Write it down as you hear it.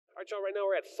All right, y'all, right now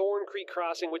we're at Thorn Creek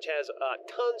Crossing, which has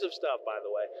tons of stuff, by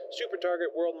the way. Super Target,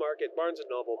 World Market, Barnes &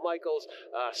 Noble, Michael's,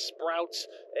 Sprouts,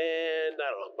 and I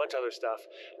don't know, a bunch of other stuff.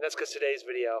 And that's because today's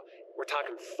video, we're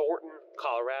talking Thornton,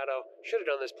 Colorado. Should have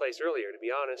done this place earlier, to be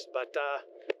honest, but,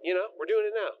 you know, we're doing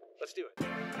it now. Let's do it.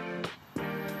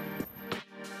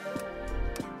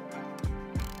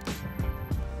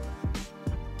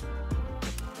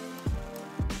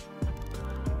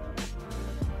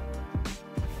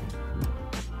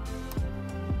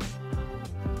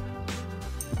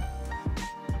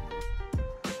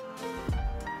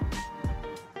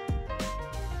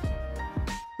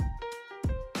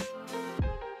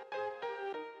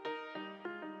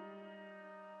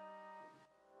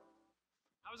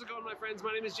 How's it going, my friends?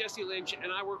 My name is Jesse Lynch,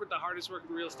 and I work with the hardest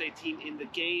working real estate team in the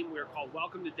game. We're called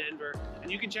Welcome to Denver, and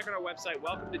you can check out our website,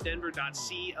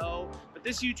 welcometodenver.co. But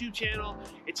this YouTube channel,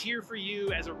 it's here for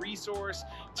you as a resource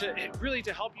to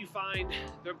help you find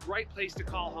the right place to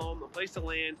call home, a place to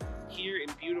land here in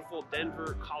beautiful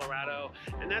Denver, Colorado.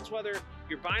 And that's whether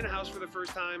you're buying a house for the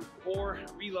first time or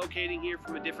relocating here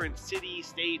from a different city,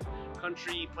 state,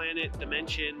 country, planet,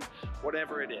 dimension,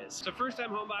 whatever it is. So first-time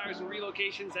home buyers and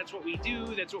relocations, that's what we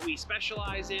do, that's what we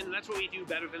specialize in, and that's what we do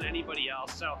better than anybody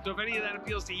else. So if any of that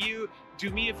appeals to you, do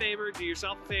me a favor, do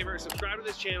yourself a favor, subscribe to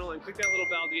this channel and click that little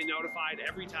bell to get notified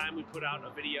every time we put out a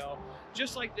video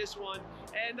just like this one.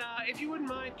 And if you wouldn't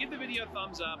mind, give the video a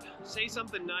thumbs up, say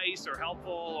something nice or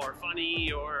helpful or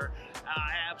funny or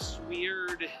apps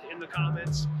weird in the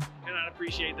comments, and I'd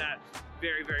appreciate that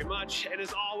very, very much. And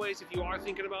as always, if you are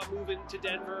thinking about moving to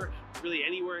Denver, really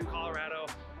anywhere in Colorado,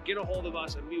 get a hold of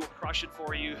us and we will crush it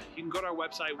for you. You can go to our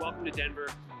website,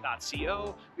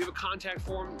 welcometodenver.co. We have a contact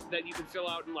form that you can fill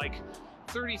out in like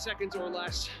 30 seconds or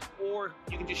less, or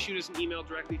you can just shoot us an email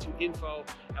directly to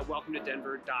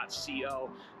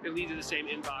info@welcometodenver.co. They lead to the same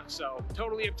inbox, so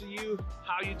totally up to you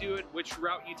how you do it, which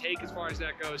route you take as far as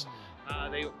that goes.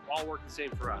 They all work the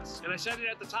same for us. And I said it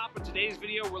at the top of today's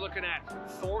video, we're looking at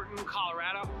Thornton,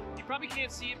 Colorado. You probably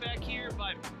can't see it back here,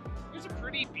 but there's a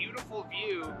pretty beautiful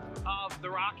view of the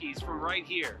Rockies from right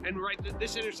here. And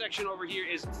this intersection over here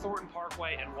is Thornton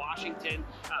Parkway and Washington,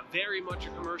 very much a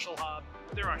commercial hub.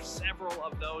 There are several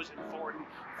of those in Thornton.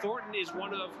 Thornton is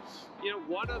one of the,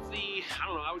 I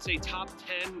don't know, I would say top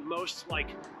 10 most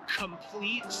like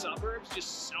complete suburbs,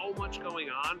 just so much going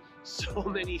on, so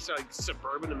many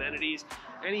suburban amenities.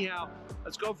 Anyhow,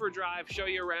 let's go for a drive, show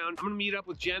you around. I'm gonna meet up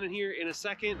with Jen in here in a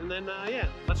second, and then yeah,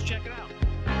 let's check it out.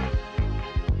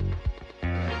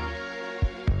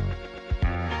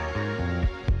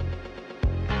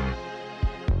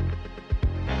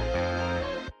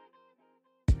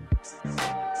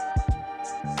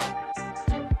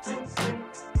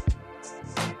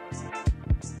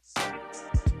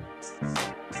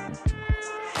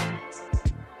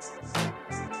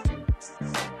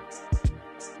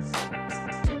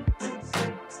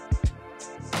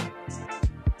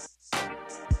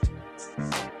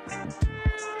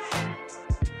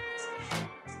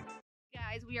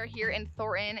 We are here in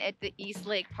Thornton at the East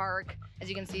Lake Park. As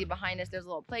you can see behind us, there's a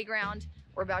little playground.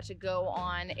 We're about to go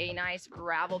on a nice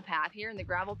gravel path here, and the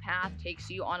gravel path takes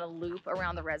you on a loop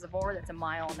around the reservoir that's 1.5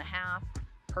 miles.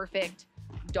 Perfect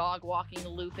dog walking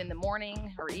loop in the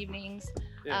morning or evenings.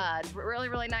 Yeah. Really,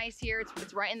 really nice here.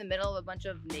 It's right in the middle of a bunch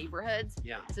of neighborhoods.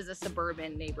 Yeah. This is a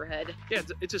suburban neighborhood. Yeah,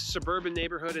 it's a suburban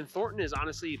neighborhood, and Thornton is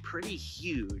honestly pretty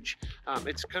huge.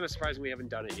 It's kind of surprising we haven't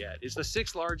done it yet. It's the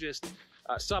 6th largest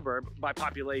suburb by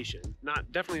population,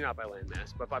 definitely not by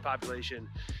landmass, but by population.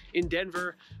 In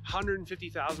Denver,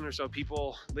 150,000 or so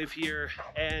people live here,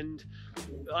 and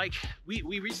like we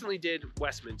recently did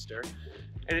Westminster,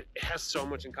 and it has so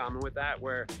much in common with that,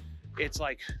 where it's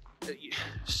like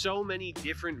so many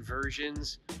different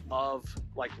versions of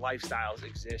like lifestyles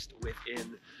exist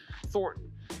within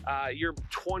Thornton. You're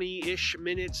 20-ish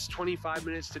minutes, 25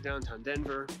 minutes to downtown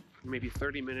Denver, maybe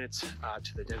 30 minutes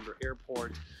to the Denver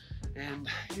airport. And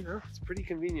you know, it's pretty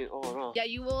convenient all in all. Yeah,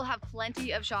 you will have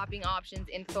plenty of shopping options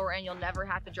in Thornton. You'll never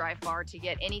have to drive far to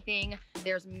get anything.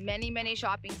 There's many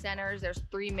shopping centers. There's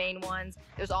 3 main ones.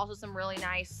 There's also some really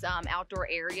nice outdoor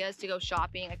areas to go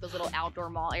shopping, like those little outdoor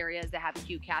mall areas that have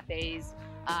cute cafes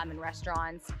and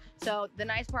restaurants. So the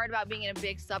nice part about being in a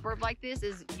big suburb like this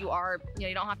is you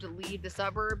don't have to leave the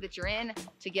suburb that you're in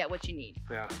to get what you need.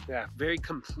 Yeah, very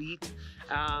complete.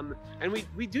 And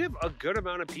we do have a good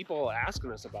amount of people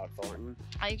asking us about Thornton.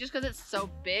 I think just because it's so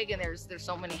big and there's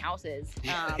so many houses.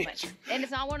 And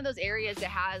it's not one of those areas that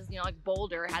has, like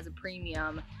Boulder has a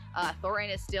premium. Thornton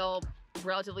is still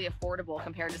relatively affordable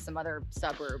compared to some other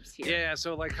suburbs here. Yeah,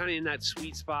 so like kind of in that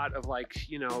sweet spot of like,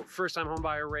 first time home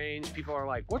buyer range, people are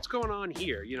like, what's going on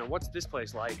here? What's this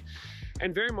place like?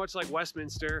 And very much like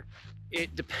Westminster,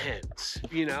 it depends,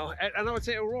 you know. And I would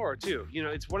say Aurora too. You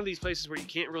know, it's one of these places where you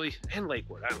can't really, and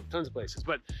Lakewood, I don't know, tons of places,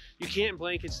 but you can't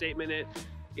blanket statement it.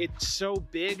 It's so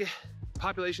big,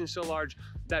 population is so large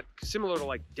that similar to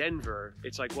like Denver,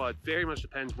 it's like, well, it very much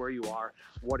depends where you are,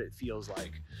 what it feels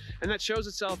like. And that shows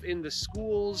itself in the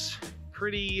schools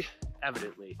pretty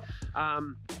evidently.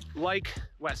 Like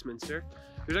Westminster,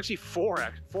 there's actually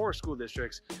four school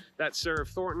districts that serve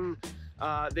Thornton.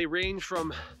 They range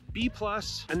from B+,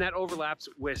 and that overlaps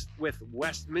with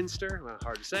Westminster. Well,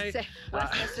 hard to say.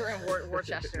 Westminster and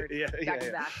Worcester. Back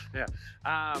to back.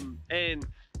 Yeah. And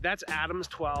that's Adams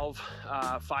 12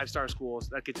 5-star schools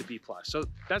that get to B+. So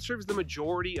that serves the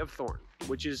majority of Thornton,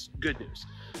 which is good news.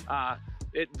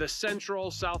 The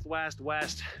central, southwest,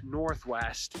 west,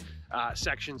 northwest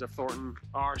sections of Thornton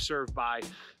are served by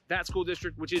that school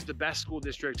district, which is the best school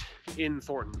district in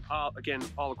Thornton. Again,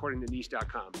 all according to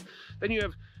niche.com. Then you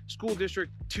have school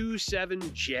district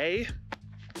 27J.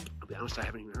 I'll be honest, I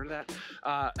haven't even heard of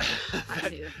that.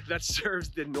 That serves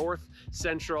the north,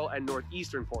 central, and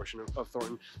northeastern portion of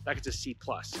Thornton. That gets a C+.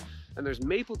 And there's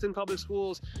Mapleton Public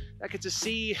Schools, that gets a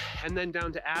C, and then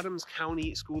down to Adams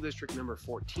County School District number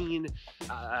 14.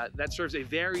 That serves a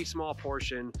very small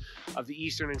portion of the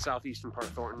eastern and southeastern part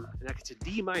of Thornton, and that gets a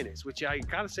D-, which I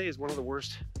gotta say is one of the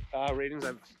worst ratings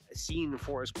I've seen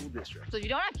for a school district. So if you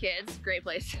don't have kids, great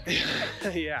place.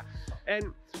 Yeah,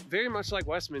 and very much like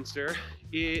Westminster,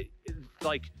 it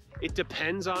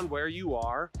depends on where you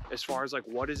are as far as like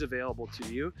what is available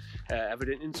to you,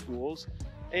 evident in schools,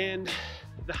 and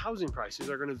the housing prices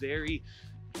are going to vary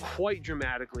quite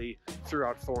dramatically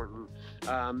throughout Thornton.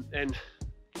 And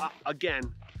again,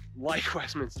 like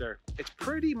Westminster, it's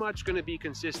pretty much going to be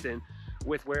consistent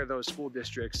with where those school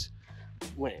districts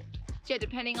land. So yeah,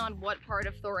 depending on what part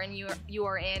of Thornton you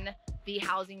are in, the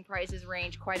housing prices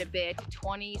range quite a bit.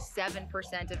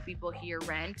 27% of people here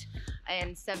rent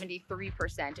and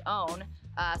 73% own.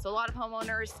 So a lot of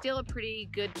homeowners, still a pretty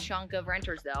good chunk of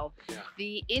renters though. Yeah.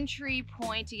 The entry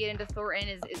point to get into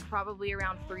Thornton is probably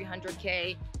around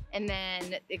 300K. And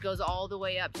then it goes all the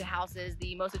way up to houses.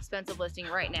 The most expensive listing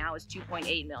right now is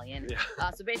 2.8 million.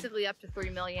 Yeah. So basically up to 3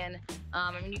 million.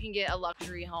 I mean, you can get a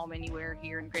luxury home anywhere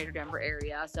here in Greater Denver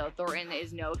area. So Thornton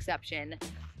is no exception.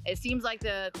 It seems like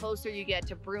the closer you get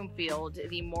to Broomfield,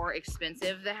 the more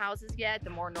expensive the houses get, the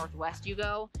more northwest you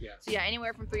go. Yeah. So yeah,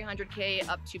 anywhere from 300K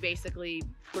up to basically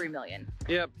 3 million.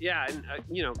 Yep. Yeah. And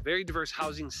you know, very diverse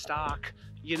housing stock,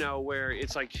 you know, where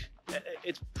it's like,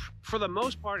 it's for the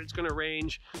most part, it's going to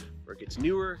range where it gets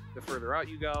newer, the further out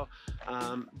you go.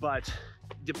 But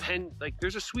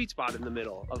there's a sweet spot in the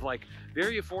middle of like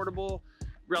very affordable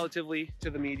relatively to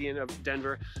the median of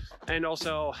Denver, and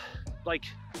also like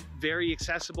very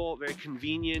accessible, very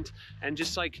convenient, and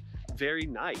just like very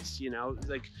nice, you know,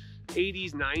 like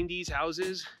 80s, 90s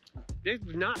houses. They're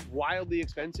not wildly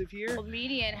expensive here. Well,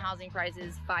 median housing price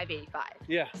is $585.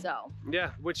 Yeah. So.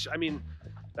 Yeah, which I mean,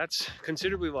 that's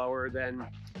considerably lower than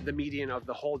the median of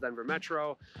the whole Denver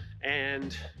metro.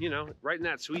 And, you know, right in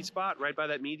that sweet spot, right by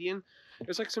that median,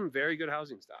 there's like some very good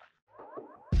housing stock.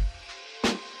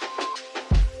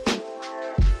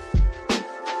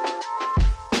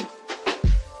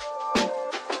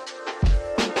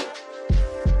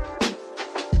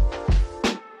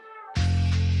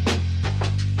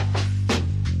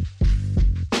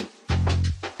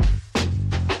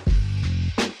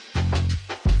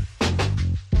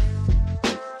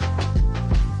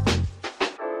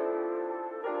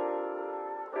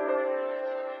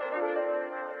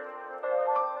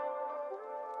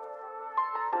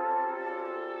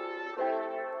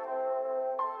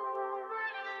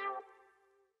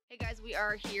 Hey guys, we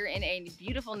are here in a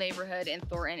beautiful neighborhood in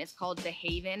Thornton. It's called The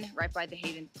Haven, right by the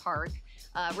Haven Park.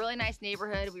 Really nice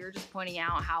neighborhood. We were just pointing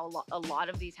out how a lot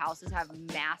of these houses have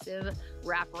massive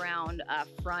wraparound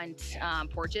front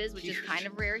porches, which is kind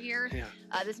of rare here.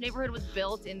 Yeah. This neighborhood was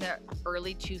built in the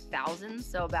early 2000s,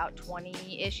 so about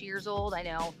 20-ish years old. I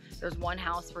know there's one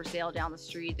house for sale down the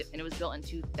street and it was built in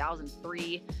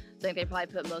 2003. I think they probably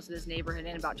put most of this neighborhood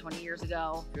in about 20 years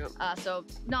ago. Yep. So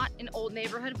not an old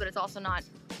neighborhood, but it's also not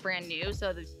brand new.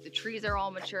 So the trees are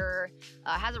all mature.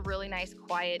 Has a really nice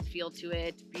quiet feel to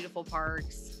it. Beautiful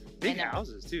parks. Big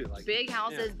houses too. Like big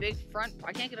houses, yeah. Big front.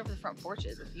 I can't get over the front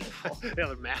porches. It's beautiful. Yeah,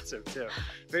 they're massive too.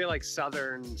 Very like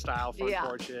southern style front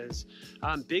porches.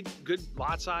 Big, good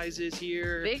lot sizes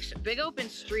here. Big open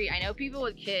street. I know people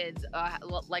with kids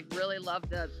like really love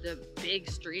the big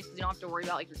streets. You don't have to worry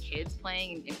about like your kids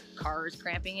playing and cars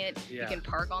cramping it. Yeah. You can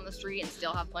park on the street and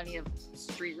still have plenty of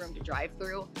street room to drive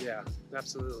through. Yeah,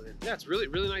 absolutely. Yeah, it's really,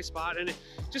 really nice spot, and it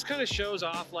just kind of shows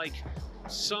off like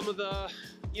some of the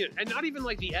you know, and not even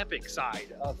like the epic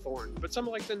side of Thornton, but some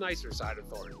like the nicer side of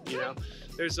Thornton. You know,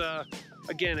 there's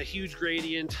again a huge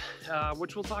gradient,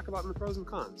 which we'll talk about in the pros and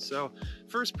cons. So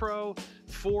first pro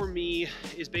for me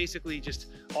is basically just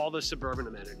all the suburban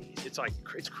amenities. It's like,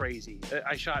 it's crazy.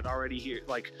 I shot already here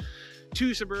like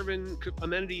 2 suburban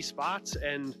amenity spots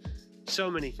and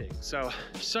so many things. So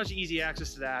such easy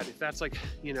access to that. If that's like,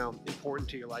 you know, important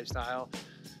to your lifestyle,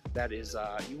 that is,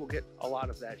 you will get a lot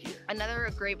of that here. Another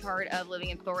great part of living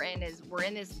in Thornton is we're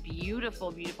in this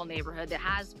beautiful, beautiful neighborhood that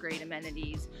has great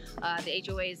amenities. The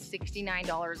HOA is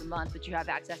 $69 a month, but you have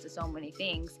access to so many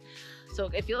things. So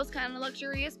it feels kind of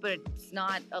luxurious, but it's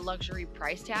not a luxury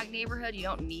price tag neighborhood. You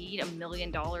don't need $1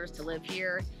 million to live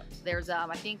here. There's,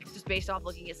 I think just based off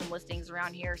looking at some listings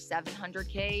around here,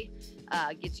 $700K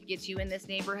gets you in this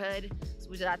neighborhood.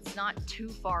 So that's not too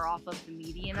far off of the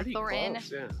median Pretty of Thornton.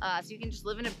 close, yeah. So you can just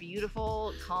live in a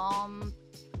beautiful, calm,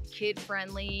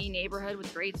 kid-friendly neighborhood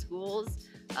with great schools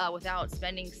without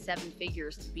spending 7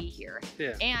 figures to be here.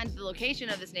 Yeah. And the location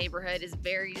of this neighborhood is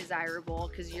very desirable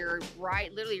because you're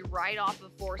literally right off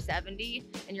of 470,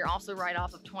 and you're also right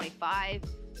off of 25.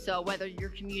 So whether you're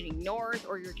commuting north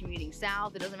or you're commuting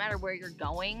south, it doesn't matter where you're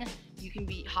going, you can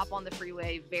hop on the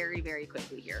freeway very, very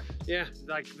quickly here. Yeah,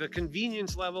 like the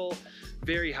convenience level,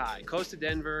 very high. Close to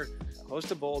Denver, close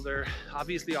to Boulder,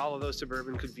 obviously all of those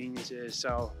suburban conveniences.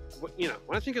 So, you know,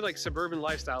 when I think of like suburban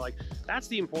lifestyle, like that's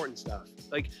the important stuff.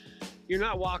 Like you're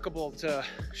not walkable to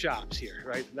shops here,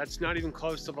 right? That's not even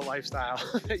close to the lifestyle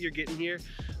that you're getting here.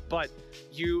 But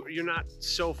you're not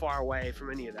so far away from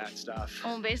any of that stuff.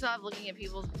 Well, based off looking at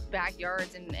people's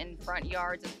backyards and front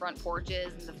yards and front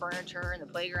porches and the furniture and the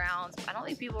playgrounds, I don't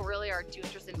think people really are too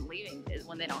interested in leaving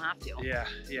when they don't have to. Yeah,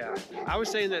 yeah. I was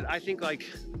saying that I think like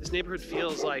this neighborhood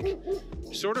feels like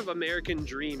sort of American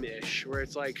dream-ish, where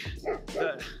it's like,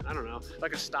 I don't know,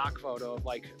 like a stock photo of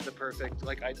like the perfect,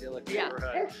 like idyllic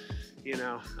neighborhood. You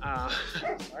know,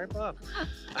 sorry, Bob.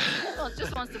 Well, it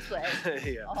just wants to play.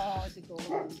 Yeah. Oh, it's a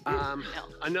golden.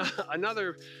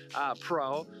 Another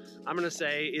pro I'm gonna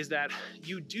say is that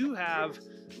you do have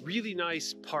really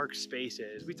nice park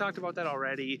spaces. We talked about that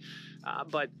already,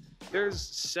 but there's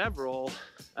several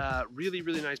really,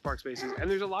 really nice park spaces, and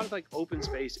there's a lot of like open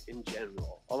space in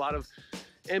general. A lot of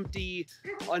empty,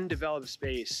 undeveloped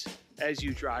space as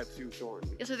you drive through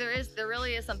Thornton. Yeah, so there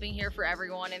really is something here for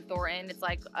everyone in Thornton. It's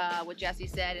like what Jesse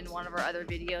said in one of our other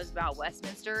videos about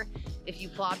Westminster. If you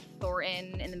plopped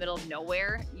Thornton in the middle of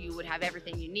nowhere, you would have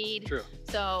everything you need. True.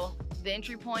 So the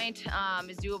entry point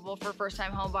is doable for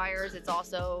first-time home buyers. It's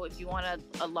also, if you want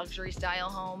a luxury style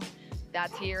home,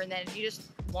 that's here. And then if you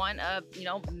just want a, you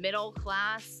know,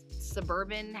 middle-class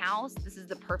suburban house, this is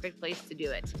the perfect place to do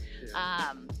it.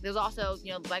 Yeah. There's also,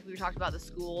 you know, like we talked about the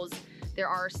schools, there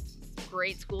are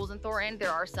great schools in Thornton.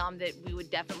 There are some that we would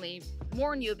definitely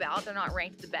warn you about. They're not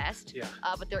ranked the best,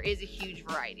 but there is a huge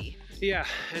variety. Yeah,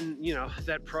 and you know,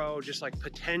 that pro, just like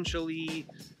potential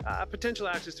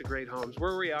access to great homes.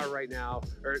 Where we are right now,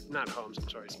 or not homes, I'm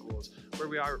sorry, schools. Where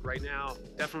we are right now,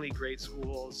 definitely great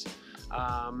schools.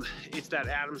 It's that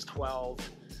Adams 12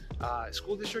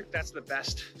 school district. That's the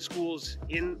best schools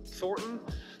in Thornton.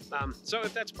 So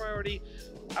if that's priority,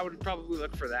 I would probably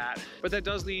look for that. But that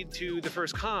does lead to the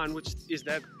first con, which is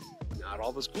that not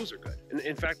all the schools are good. And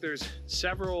in fact, there's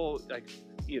several like,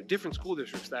 you know, different school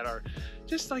districts that are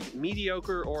just like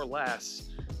mediocre or less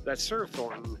that serve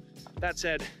Thornton. That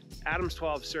said, Adams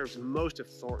 12 serves most of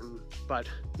Thornton, but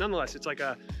nonetheless, it's like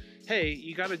a, hey,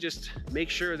 you got to just make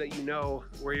sure that you know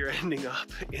where you're ending up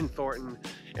in Thornton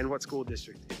and what school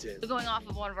district it's in. So going off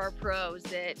of one of our pros,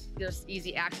 that there's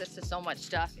easy access to so much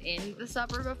stuff in the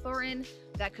suburb of Thornton,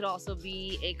 that could also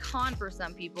be a con for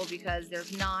some people because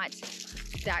there's not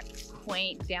that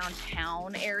quaint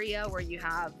downtown area where you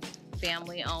have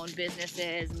family-owned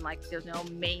businesses and like there's no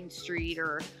Main Street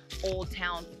or Old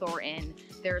Town Thornton.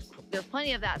 There's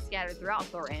plenty of that scattered throughout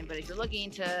Thornton, but if you're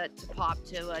looking to pop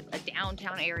to a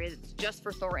downtown area that's just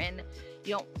for Thornton,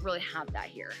 you don't really have that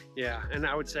here. Yeah, and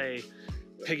I would say,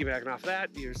 piggybacking off that,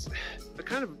 there's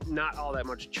kind of not all that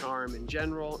much charm in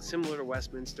general, similar to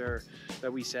Westminster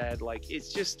that we said. Like,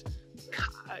 it's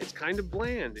kind of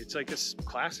bland. It's like a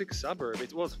classic suburb.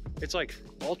 It's like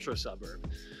ultra suburb.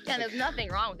 Yeah, there's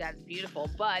nothing wrong with that. It's beautiful.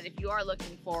 But if you are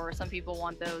looking for, some people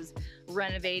want those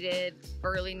renovated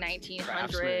early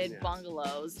 1900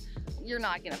 bungalows, you're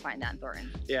not going to find that in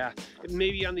Thornton. Yeah,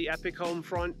 maybe on the epic home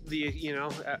front,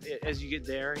 as you get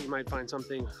there, you might find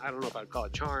something, I don't know if I'd call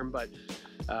it charm, but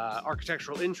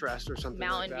architectural interest or something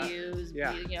Mountain like that. views,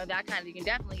 yeah. You know, that kind of, you can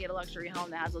definitely get a luxury home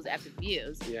that has those epic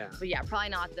views. Yeah. But yeah, probably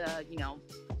not the, you know,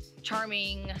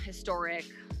 charming, historic,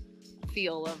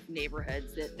 feel of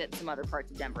neighborhoods that some other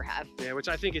parts of Denver have. Yeah, which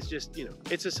I think is just, you know,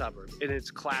 it's a suburb and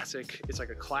it's classic. It's like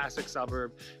a classic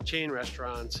suburb, chain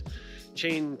restaurants,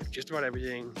 chain just about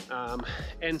everything.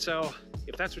 And so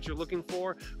if that's what you're looking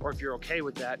for, or if you're okay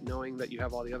with that, knowing that you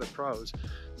have all the other pros,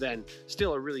 then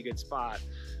still a really good spot.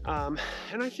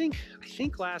 And I think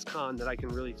last con that I can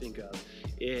really think of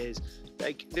is,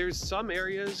 like, there's some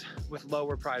areas with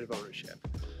lower pride of ownership.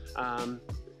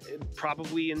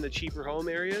 Probably in the cheaper home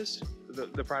areas,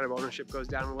 the pride of ownership goes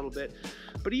down a little bit.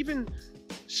 But even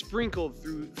sprinkled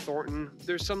through Thornton,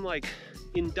 there's some like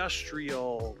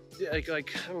industrial, like I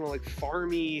don't know, like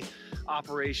farmy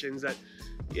operations that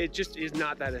it just is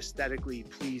not that aesthetically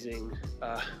pleasing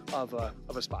of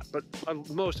a spot. But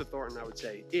most of Thornton, I would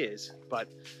say, is. But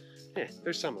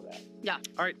there's some of that. Yeah.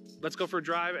 All right, let's go for a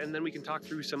drive, and then we can talk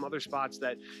through some other spots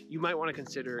that you might want to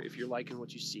consider if you're liking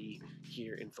what you see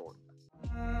here in Thornton.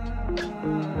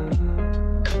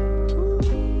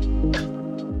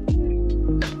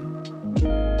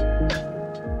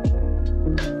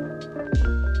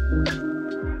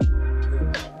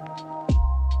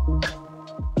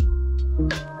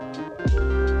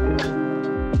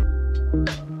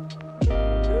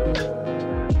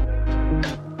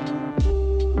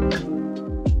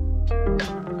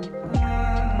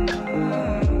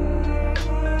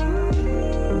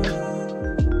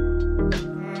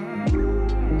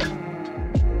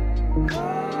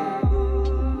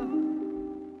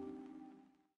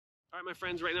 My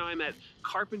friends, right now I'm at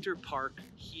Carpenter Park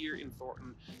here in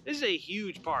Thornton. This is a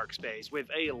huge park space with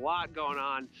a lot going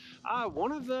on.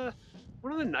 One of the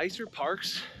nicer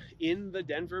parks in the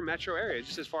Denver metro area,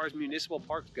 just as far as municipal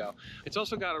parks go. It's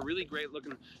also got a really great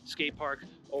looking skate park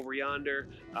over yonder,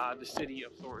 the City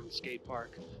of Thornton Skate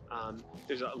Park.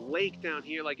 There's a lake down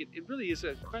here. Like it really is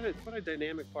quite a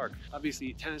dynamic park.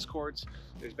 Obviously tennis courts,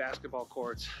 there's basketball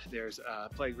courts, there's a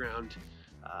playground,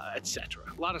 etc.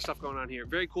 A lot of stuff going on here.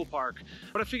 Very cool park.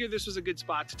 But I figured this was a good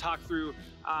spot to talk through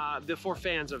the For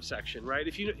Fans Of section, right?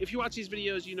 If you watch these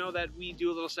videos, you know that we do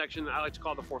a little section I like to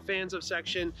call the For Fans Of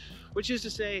section, which is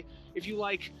to say, if you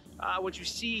like what you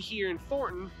see here in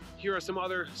Thornton, here are some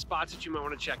other spots that you might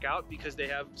want to check out because they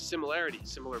have similarities,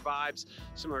 similar vibes,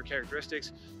 similar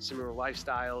characteristics, similar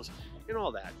lifestyles, and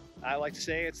all that. I like to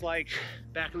say it's like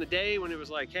back in the day when it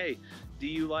was like, hey, do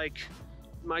you like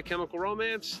My Chemical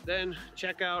Romance? Then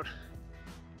check out, I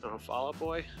don't know, Fall Out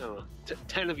Boy? I don't know.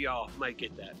 10 of y'all might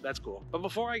get that. That's cool. But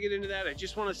before I get into that, I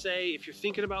just want to say, if you're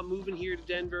thinking about moving here to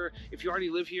Denver, if you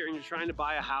already live here and you're trying to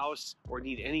buy a house or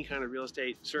need any kind of real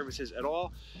estate services at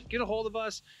all, get a hold of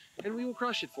us and we will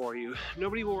crush it for you.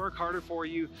 Nobody will work harder for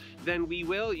you than we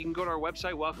will. You can go to our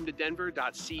website,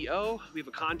 welcometodenver.co. We have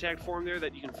a contact form there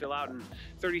that you can fill out in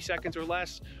 30 seconds or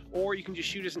less, or you can just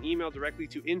shoot us an email directly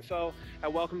to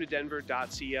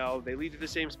info@welcometodenver.co. They lead to the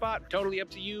same spot. Totally up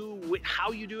to you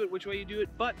how you do it, which way you do it,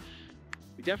 but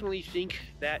we definitely think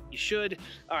that you should.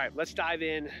 All right, let's dive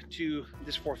in to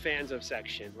this For Fans Of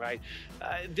section, right?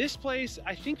 This place,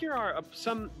 I think there are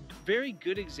some very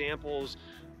good examples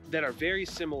that are very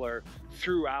similar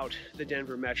throughout the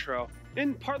Denver metro,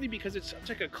 and partly because it's such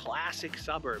like a classic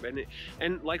suburb, and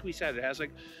like we said, it has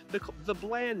like the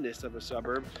blandness of a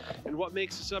suburb. And what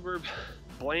makes a suburb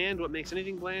bland, what makes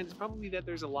anything bland, is probably that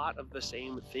there's a lot of the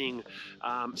same thing.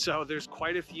 So there's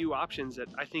quite a few options that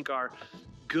I think are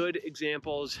good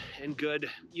examples and good,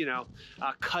 you know,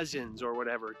 cousins or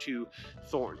whatever to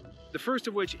Thornton. The first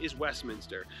of which is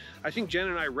Westminster. I think Jen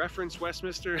and I referenced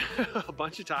Westminster a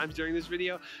bunch of times during this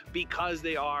video because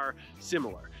they are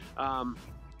similar.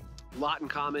 Lot in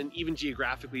common, even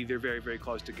geographically, they're very, very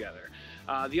close together.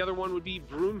 The other one would be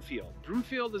Broomfield.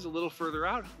 Broomfield is a little further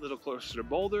out, a little closer to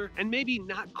Boulder, and maybe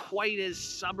not quite as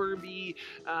suburby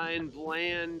and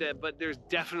bland, but there's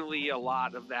definitely a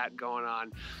lot of that going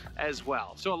on as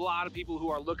well. So a lot of people who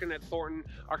are looking at Thornton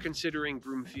are considering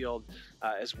Broomfield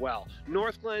as well.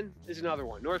 North Glen is another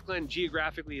one. North Glen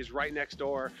geographically is right next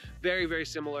door, very, very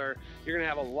similar. You're gonna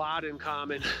have a lot in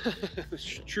common.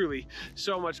 Truly,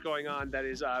 so much going on that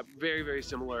is very, very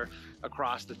similar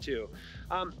across the two.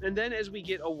 And then as we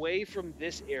get away from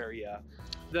this area,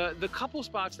 the couple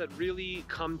spots that really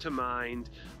come to mind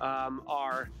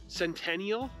are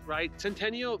Centennial, right?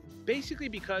 Centennial, basically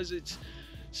because it's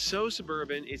so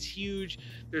suburban, it's huge.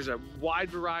 There's a wide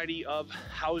variety of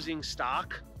housing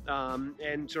stock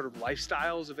and sort of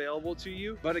lifestyles available to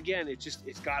you. But again,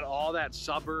 it's got all that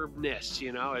suburbness,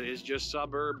 you know, it is just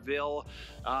suburbville,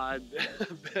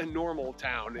 normal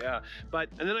town. And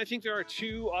then I think there are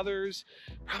two others,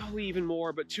 probably even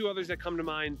more, but two others that come to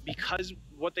mind because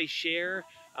what they share,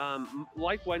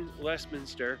 like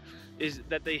Westminster, is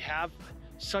that they have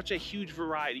such a huge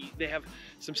variety. They have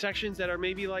some sections that are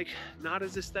maybe like not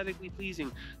as aesthetically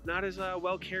pleasing, not as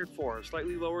well cared for,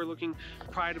 slightly lower looking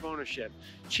pride of ownership,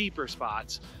 cheaper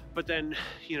spots. But then,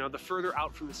 you know, the further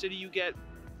out from the city you get,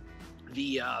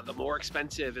 the more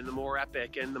expensive and the more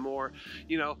epic and the more,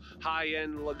 you know,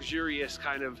 high-end luxurious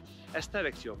kind of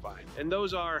aesthetics you'll find. And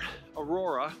those are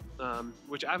Aurora,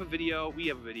 which we have a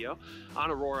video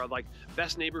on Aurora, like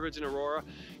best neighborhoods in Aurora.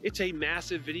 It's a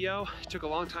massive video. It took a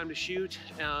long time to shoot.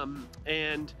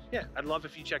 And yeah, I'd love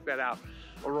if you check that out.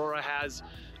 Aurora has,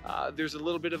 there's a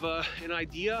little bit of an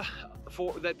idea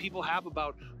that people have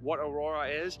about what Aurora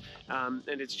is. And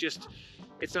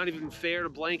it's not even fair to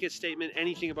blanket statement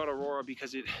anything about Aurora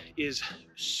because it is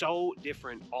so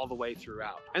different all the way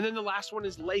throughout. And then the last one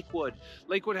is Lakewood.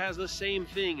 Lakewood has the same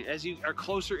thing. As you are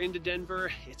closer into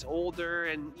Denver, it's older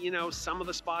and, you know, some of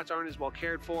the spots aren't as well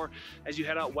cared for. As you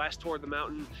head out west toward the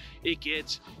mountain, it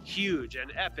gets huge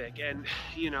and epic and,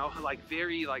 you know, like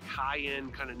very like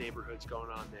high-end kind of neighborhoods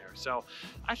going on there. So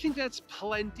I think that's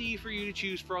plenty for you to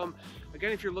choose from.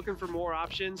 Again, if you're looking for more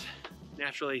options,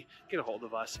 naturally get a hold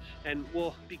of us and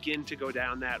we'll begin to go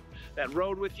down that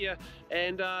road with you.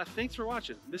 And thanks for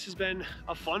watching. This has been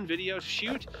a fun video to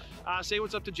shoot. Say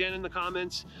what's up to Jen in the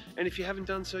comments, and if you haven't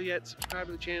done so yet, subscribe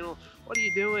to the channel. What are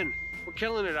you doing? We're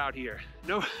killing it out here.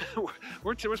 No,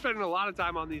 we're spending a lot of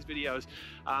time on these videos,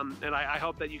 and I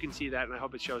hope that you can see that, and I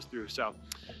hope it shows through. So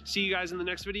see you guys in the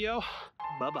next video.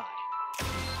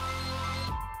 Bye-bye.